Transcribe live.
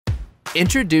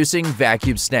Introducing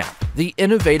Vacuumsnap, the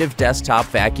innovative desktop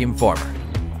vacuum former.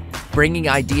 Bringing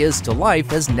ideas to life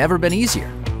has never been easier.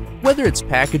 Whether it's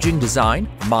packaging design,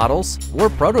 models, or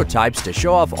prototypes to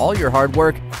show off all your hard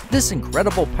work, this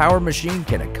incredible power machine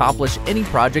can accomplish any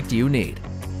project you need.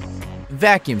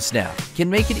 Vacuumsnap can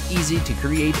make it easy to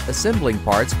create assembling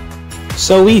parts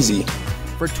So easy.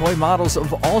 for toy models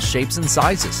of all shapes and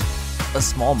sizes. A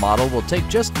small model will take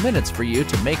just minutes for you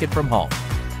to make it from home.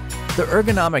 The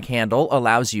ergonomic handle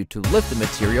allows you to lift the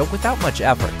material without much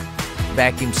effort.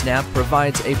 Vacuumsnap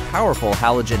provides a powerful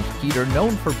halogen heater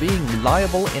known for being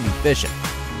reliable and efficient.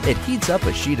 It heats up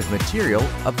a sheet of material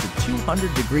up to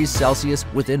 200 degrees Celsius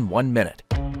within 1 minute.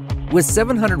 With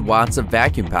 700 watts of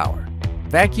vacuum power,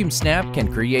 Vacuumsnap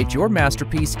can create your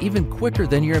masterpiece even quicker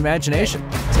than your imagination.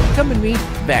 So come and meet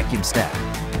Vacuumsnap.